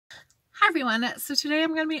Hi everyone, so today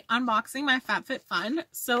I'm going to be unboxing my FabFitFun.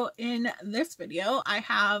 So in this video I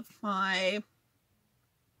have my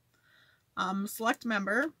select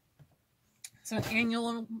member, so an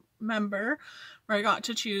annual member where I got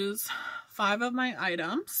to choose 5 of my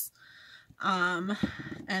items, and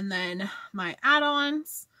then my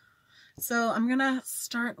add-ons. So I'm going to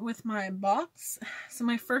start with my box. So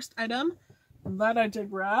my first item that I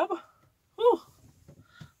did grab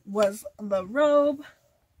was the robe.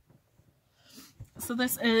 So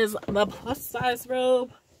this is the plus size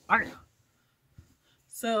robe.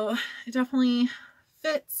 So it definitely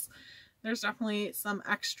fits. There's definitely some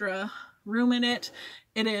extra room in it.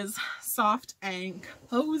 It is soft and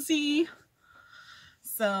cozy.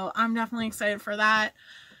 So I'm definitely excited for that.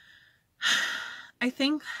 I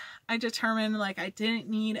think I determined like I didn't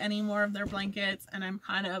need any more of their blankets, and I'm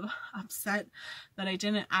kind of upset that I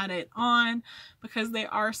didn't add it on because they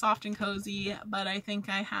are soft and cozy, but I think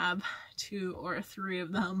I have 2 or 3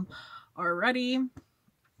 of them already.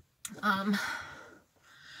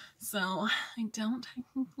 So I don't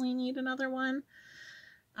technically need another one.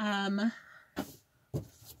 I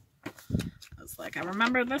was like, I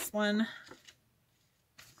remember this one.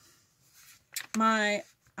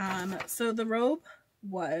 So the robe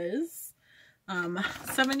was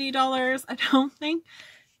 $70. I don't think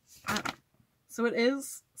so it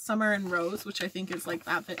is Summer and Rose, which I think is like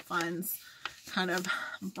FabFitFun's kind of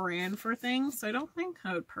brand for things, so I don't think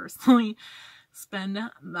I would personally spend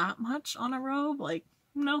that much on a robe. Like,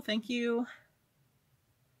 no thank you.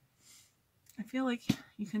 I feel like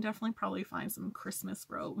you can definitely probably find some Christmas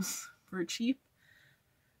robes for cheap.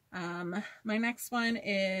 My next one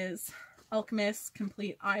is Alchemist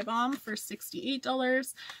Complete Eye Balm for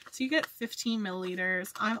 $68. So you get 15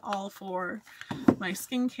 milliliters. I'm all for my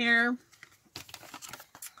skincare.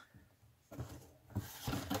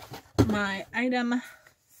 My item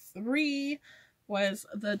 3 was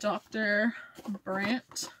the Dr.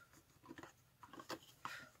 Brandt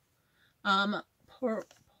Pore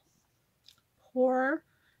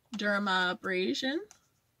Dermabrasion.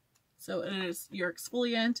 So it is your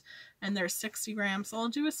exfoliant, and there's 60 grams. So I'll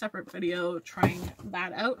do a separate video trying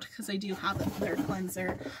that out because I do have their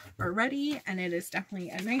cleanser already, and it is definitely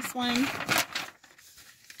a nice one.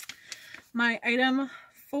 My item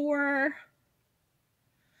 4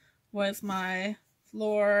 was my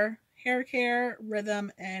Fleur Hair Care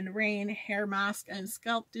Rhythm and Rain Hair Mask and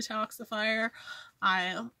Scalp Detoxifier.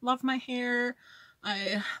 I love my hair.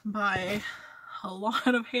 I buy a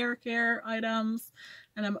lot of hair care items,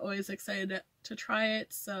 and I'm always excited to try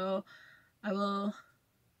it, so I will.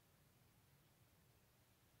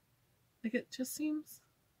 Like, it just seems,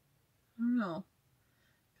 I don't know,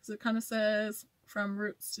 because it kind of says from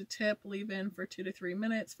roots to tip, leave in for 2 to 3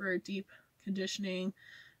 minutes for a deep conditioning,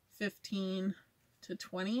 15 to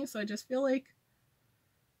 20. So I just feel like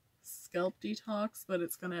scalp detox, but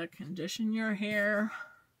it's gonna condition your hair.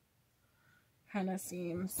 Kind of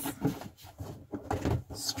seems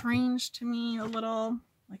strange to me a little,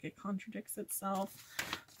 like it contradicts itself.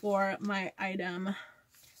 For my item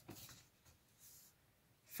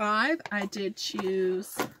 5, I did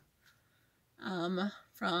choose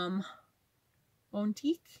from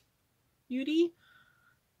Bontique Beauty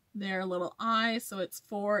their little eye. So it's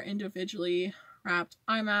 4 individually wrapped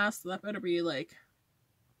eye masks. So that better be like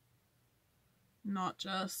not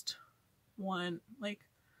just one, like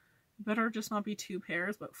better just not be 2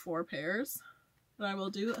 pairs but 4 pairs. But I will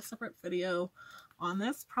do a separate video on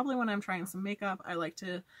this probably when I'm trying some makeup. I like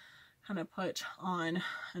to kind of put on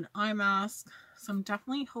an eye mask, so I'm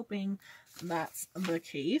definitely hoping that's the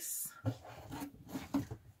case.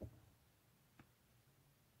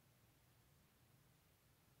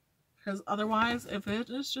 Because otherwise, if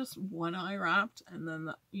it is just one eye wrapped and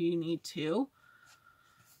then you need 2,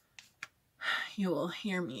 you will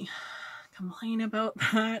hear me complain about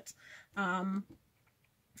that.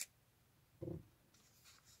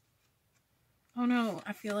 Oh no,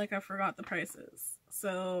 I feel like I forgot the prices.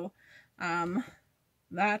 So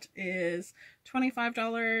that is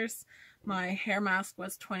 $25. My hair mask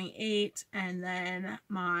was $28, and then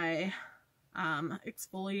my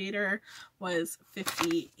exfoliator was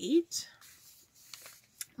 $58.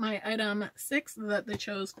 My item 6 that they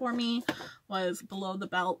chose for me was below the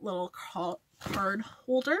belt little card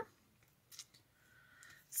holder.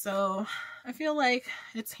 So I feel like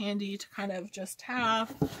it's handy to kind of just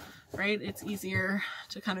have, right? It's easier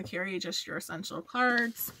to kind of carry just your essential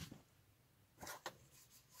cards.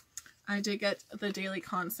 I did get the Daily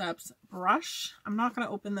Concepts brush. I'm not going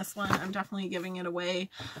to open this one. I'm definitely giving it away.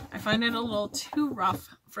 I find it a little too rough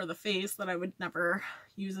for the face that I would never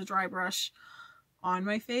use a dry brush on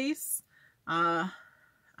my face.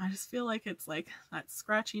 I just feel like it's like that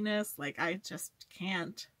scratchiness. Like I just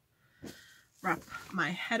can't wrap my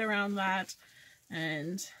head around that.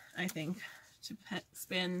 And I think to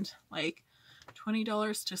spend like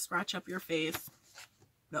 $20 to scratch up your face,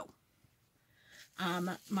 no.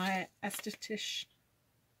 My Esthetician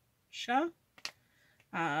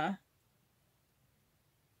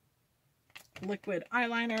liquid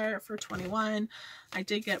eyeliner for $21. I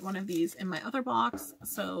did get one of these in my other box,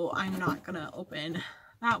 so I'm not gonna open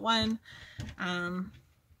that one. And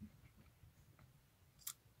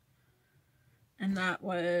that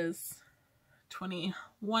was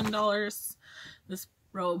 $21. This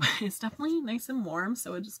robe is definitely nice and warm,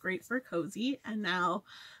 so it is great for cozy. And now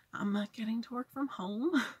I'm getting to work from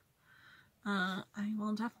home. I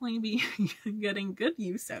will definitely be getting good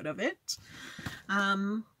use out of it.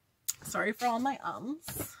 Sorry for all my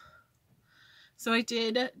ums. So I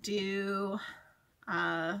did do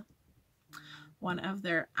one of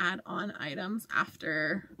their add-on items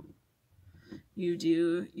after you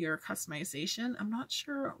do your customization. I'm not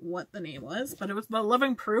sure what the name was, but it was the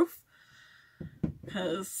Living Proof,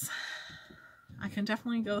 because I can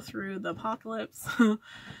definitely go through the apocalypse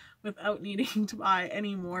without needing to buy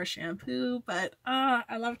any more shampoo. But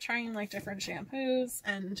I love trying like different shampoos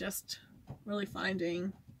and just really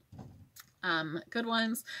finding good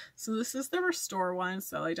ones. So this is the Restore one,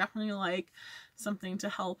 so I definitely like something to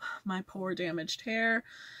help my poor damaged hair.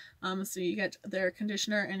 So you get their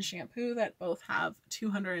conditioner and shampoo that both have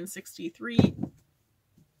 263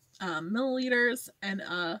 milliliters and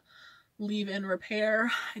a leave-in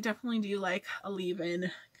repair. I definitely do like a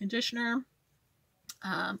leave-in conditioner.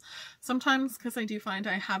 Sometimes, because I do find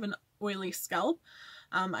I have an oily scalp,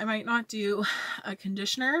 I might not do a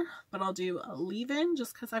conditioner, but I'll do a leave-in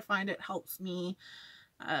just because I find it helps me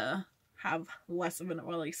have less of an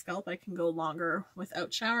oily scalp. I can go longer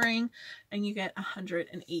without showering, and you get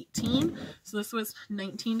 118. So this was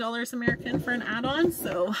 $19 American for an add-on.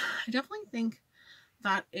 So I definitely think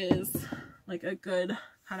that is like a good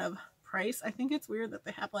kind of price. I think it's weird that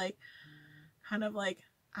they have like kind of like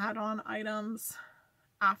add-on items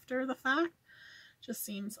after the fact. Just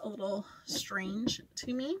seems a little strange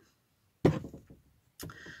to me.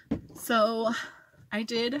 So I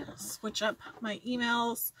did switch up my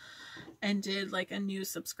emails and did like a new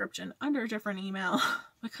subscription under a different email,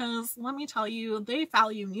 because let me tell you, they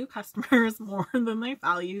value new customers more than they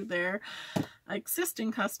value their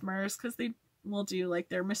existing customers, because they will do like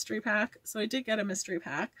their mystery pack. So I did get a mystery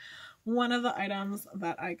pack. One of the items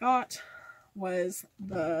that I got was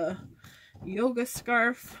the yoga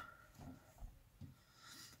scarf.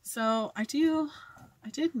 So I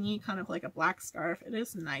did need kind of like a black scarf. It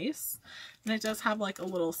is nice, and it does have like a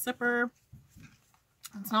little zipper.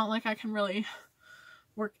 It's not like I can really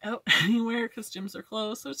work out anywhere because gyms are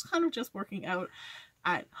closed, so it's kind of just working out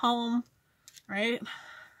at home, right?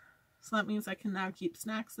 So that means I can now keep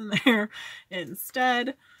snacks in there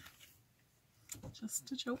instead.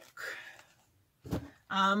 Just a joke.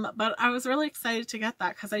 But I was really excited to get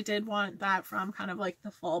that because I did want that from kind of like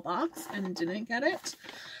the fall box and didn't get it.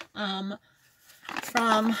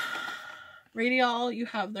 From Radial, you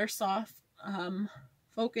have their soft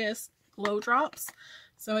focus glow drops.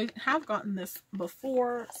 So I have gotten this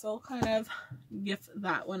before, so I'll kind of gift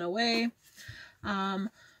that one away. From,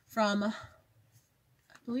 I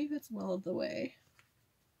believe it's Well of the Way,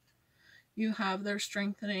 you have their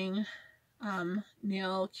strengthening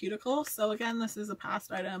nail cuticle. So again, this is a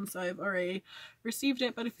past item, so I've already received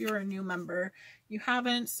it, but if you're a new member, you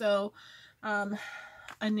haven't. So a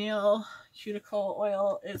nail cuticle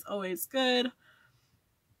oil is always good.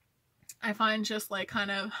 I find just like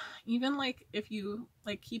kind of, even like if you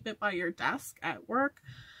like keep it by your desk at work,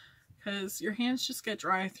 because your hands just get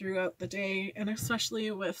dry throughout the day, and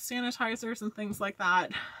especially with sanitizers and things like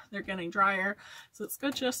that, they're getting drier. So it's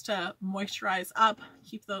good just to moisturize up,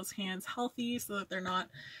 keep those hands healthy so that they're not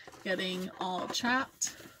getting all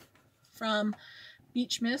chapped. From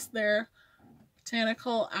Beach Mist, their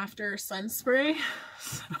Botanical After Sun Spray.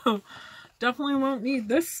 So definitely won't need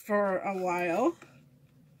this for a while.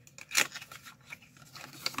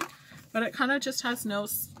 But it kind of just has no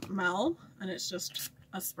smell, and it's just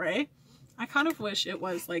a spray. I kind of wish it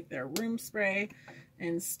was like their room spray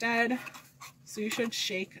instead. So you should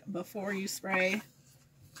shake before you spray.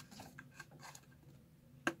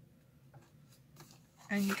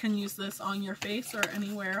 And you can use this on your face or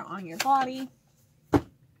anywhere on your body.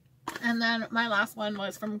 And then my last one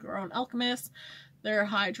was from Grown Alchemist, their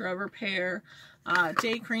Hydra Repair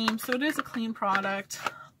Day Cream. So it is a clean product.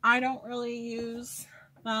 I don't really use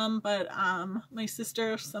them, but my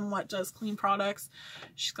sister somewhat does clean products.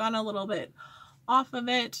 She's gotten a little bit off of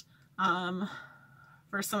it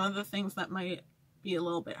for some of the things that might be a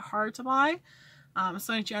little bit hard to buy.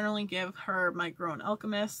 So I generally give her my Grown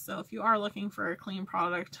Alchemist. So if you are looking for a clean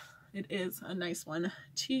product, it is a nice one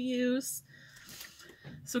to use.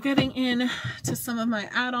 So getting in to some of my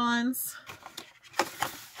add-ons,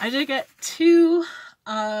 I did get 2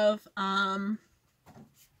 of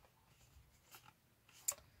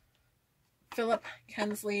Philip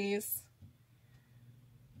Kensley's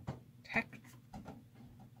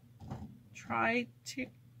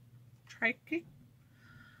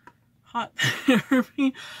Hot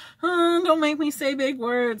Therapy. Don't make me say big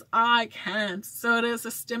words. I can't. So it is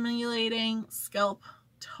a stimulating scalp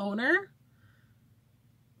toner.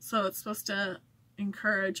 So it's supposed to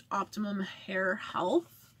encourage optimum hair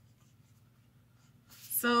health.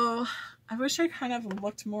 So I wish I kind of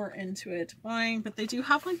looked more into it buying, but they do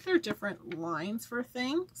have like their different lines for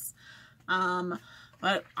things.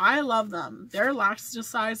 But I love them. Their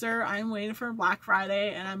Elasticizer, I'm waiting for Black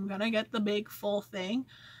Friday and I'm gonna get the big full thing.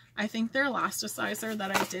 I think their Elasticizer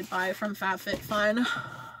that I did buy from FabFitFun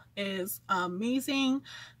is amazing.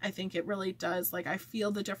 I think it really does, like, I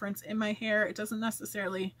feel the difference in my hair. It doesn't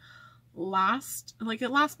necessarily last, like,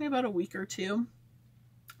 it lasts me about a week or 2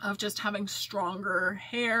 of just having stronger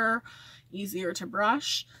hair, easier to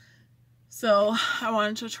brush. So I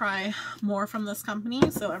wanted to try more from this company.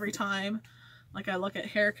 So every time like I look at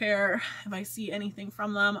hair care, if I see anything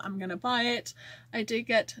from them, I'm gonna buy it. I did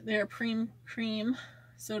get their Prime Cream,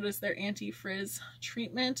 so does their anti-frizz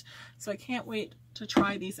treatment. So I can't wait to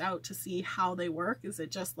try these out to see how they work. Is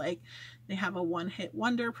it just like they have a one-hit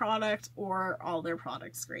wonder product, or all their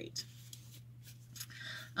products great?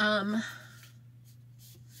 And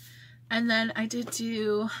then I did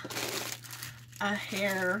do a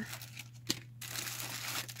hair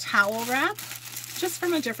towel wrap, just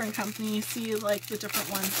from a different company. See like the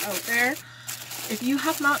different ones out there. If you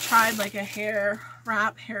have not tried like a hair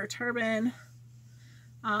wrap, hair turban,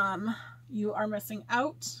 you are missing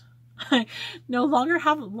out. I no longer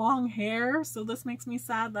have long hair, so this makes me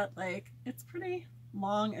sad that like it's pretty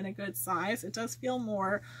long and a good size. It does feel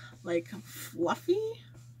more like fluffy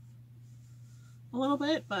a little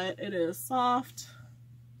bit, but it is soft.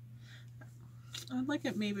 I'd like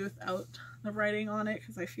it maybe without the writing on it,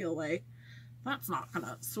 because I feel like that's not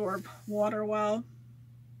gonna absorb water well.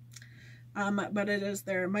 But it is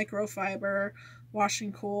their microfiber,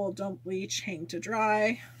 washing cool, don't bleach, hang to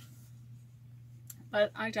dry.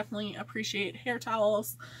 But I definitely appreciate hair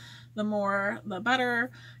towels. The more the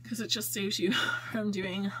better, because it just saves you from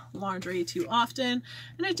doing laundry too often.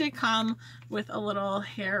 And it did come with a little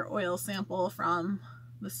hair oil sample from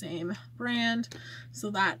the same brand, so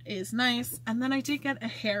that is nice. And then I did get a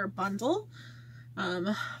hair bundle,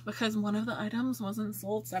 because one of the items wasn't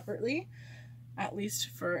sold separately, at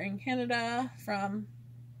least for in Canada, from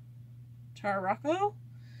Tara Rocco,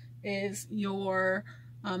 is your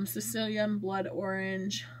Sicilian Blood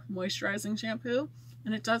Orange moisturizing shampoo.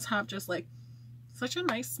 And it does have just like such a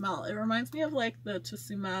nice smell. It reminds me of like the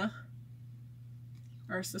Satsuma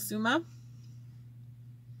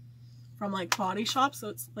from like Body Shop. So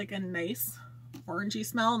it's like a nice orangey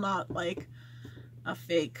smell, not like a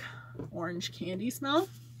fake orange candy smell.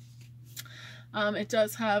 It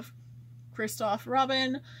does have Christophe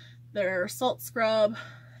Robin, their salt scrub,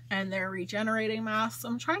 and their regenerating mask. So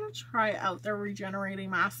I'm trying to try out their regenerating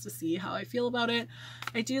mask to see how I feel about it.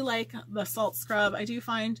 I do like the salt scrub. I do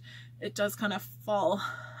find it does kind of fall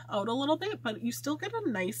out a little bit, but you still get a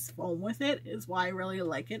nice foam with it, is why I really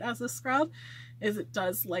like it as a scrub, is it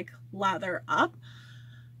does like lather up.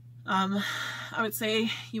 I would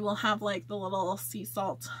say you will have like the little sea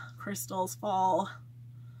salt crystals fall,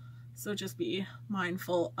 so just be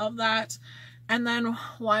mindful of that. And then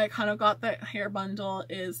why I kind of got that hair bundle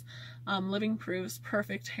is Living Proof's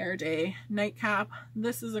Perfect Hair Day Nightcap.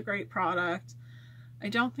 This is a great product. I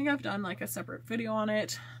don't think I've done like a separate video on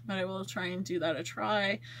it, but I will try and do that a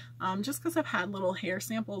try, just because I've had little hair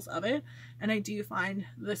samples of it, and I do find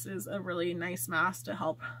this is a really nice mask to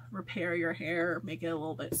help repair your hair, make it a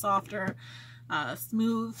little bit softer,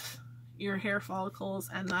 smooth your hair follicles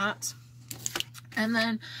and that. And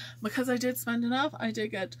then because I did spend enough, I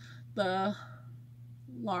did get the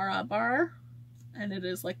Lara bar, and it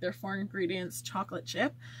is like their 4 ingredients chocolate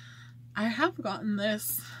chip. I have gotten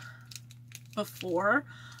this before.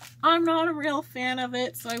 I'm not a real fan of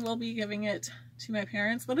it, so I will be giving it to my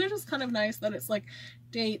parents, but it is kind of nice that it's like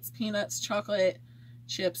dates, peanuts, chocolate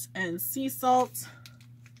chips, and sea salt.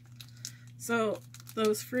 So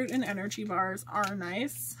those fruit and energy bars are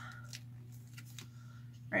nice,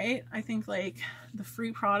 right? I think like the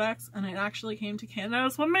free products, and it actually came to Canada,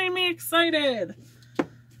 is what made me excited.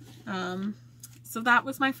 So that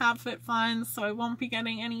was my FabFitFun. So I won't be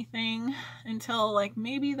getting anything until like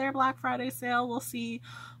maybe their Black Friday sale. We'll see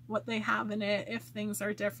what they have in it if things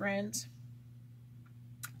are different.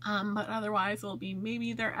 But otherwise it'll be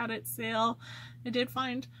maybe their edit sale. I did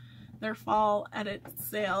find their fall edit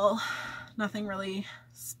sale. Nothing really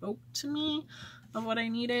spoke to me of what I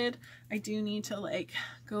needed. I do need to like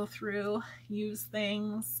go through, use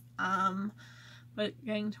things. But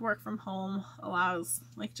getting to work from home allows,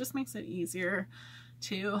 like, just makes it easier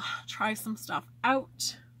to try some stuff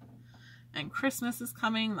out. And Christmas is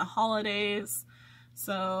coming, the holidays.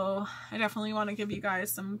 So I definitely want to give you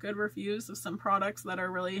guys some good reviews of some products that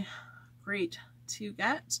are really great to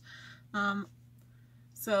get.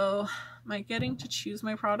 So my getting to choose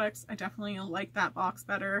my products, I definitely like that box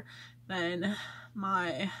better than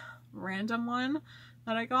my random one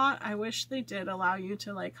that I got. I wish they did allow you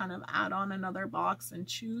to like kind of add on another box and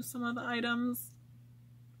choose some of the items.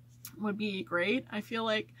 Would be great. I feel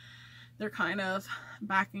like they're kind of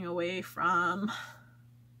backing away from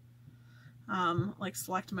like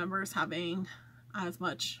select members having as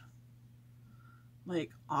much like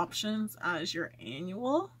options as your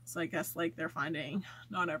annual. So I guess like they're finding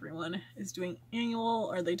not everyone is doing annual,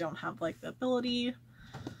 or they don't have like the ability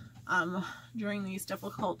during these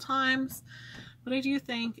difficult times. But I do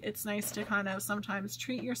think it's nice to kind of sometimes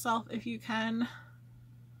treat yourself if you can.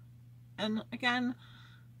 And again,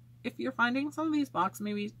 if you're finding some of these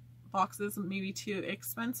boxes maybe too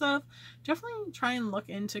expensive, definitely try and look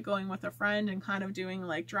into going with a friend and kind of doing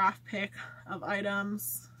like draft pick of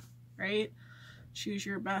items, right? Choose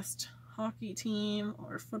your best hockey team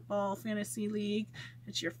or football fantasy league.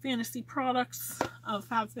 It's your fantasy products of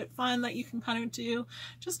FabFitFun that you can kind of do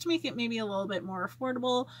just to make it maybe a little bit more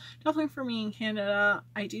affordable. Definitely for me in Canada,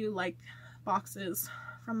 I do like boxes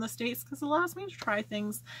from the States because it allows me to try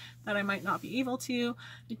things that I might not be able to.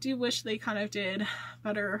 I do wish they kind of did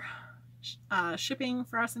better shipping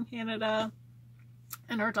for us in Canada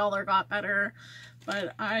and our dollar got better,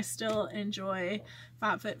 but I still enjoy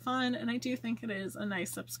FabFitFun and I do think it is a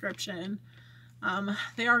nice subscription.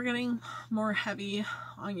 They are getting more heavy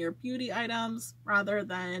on your beauty items rather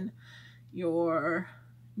than your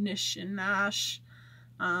niche and nash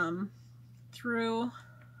through.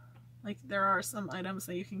 Like there are some items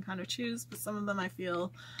that you can kind of choose, but some of them I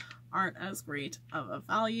feel aren't as great of a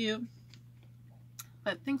value.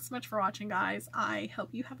 But thanks so much for watching, guys. I hope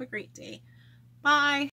you have a great day. Bye!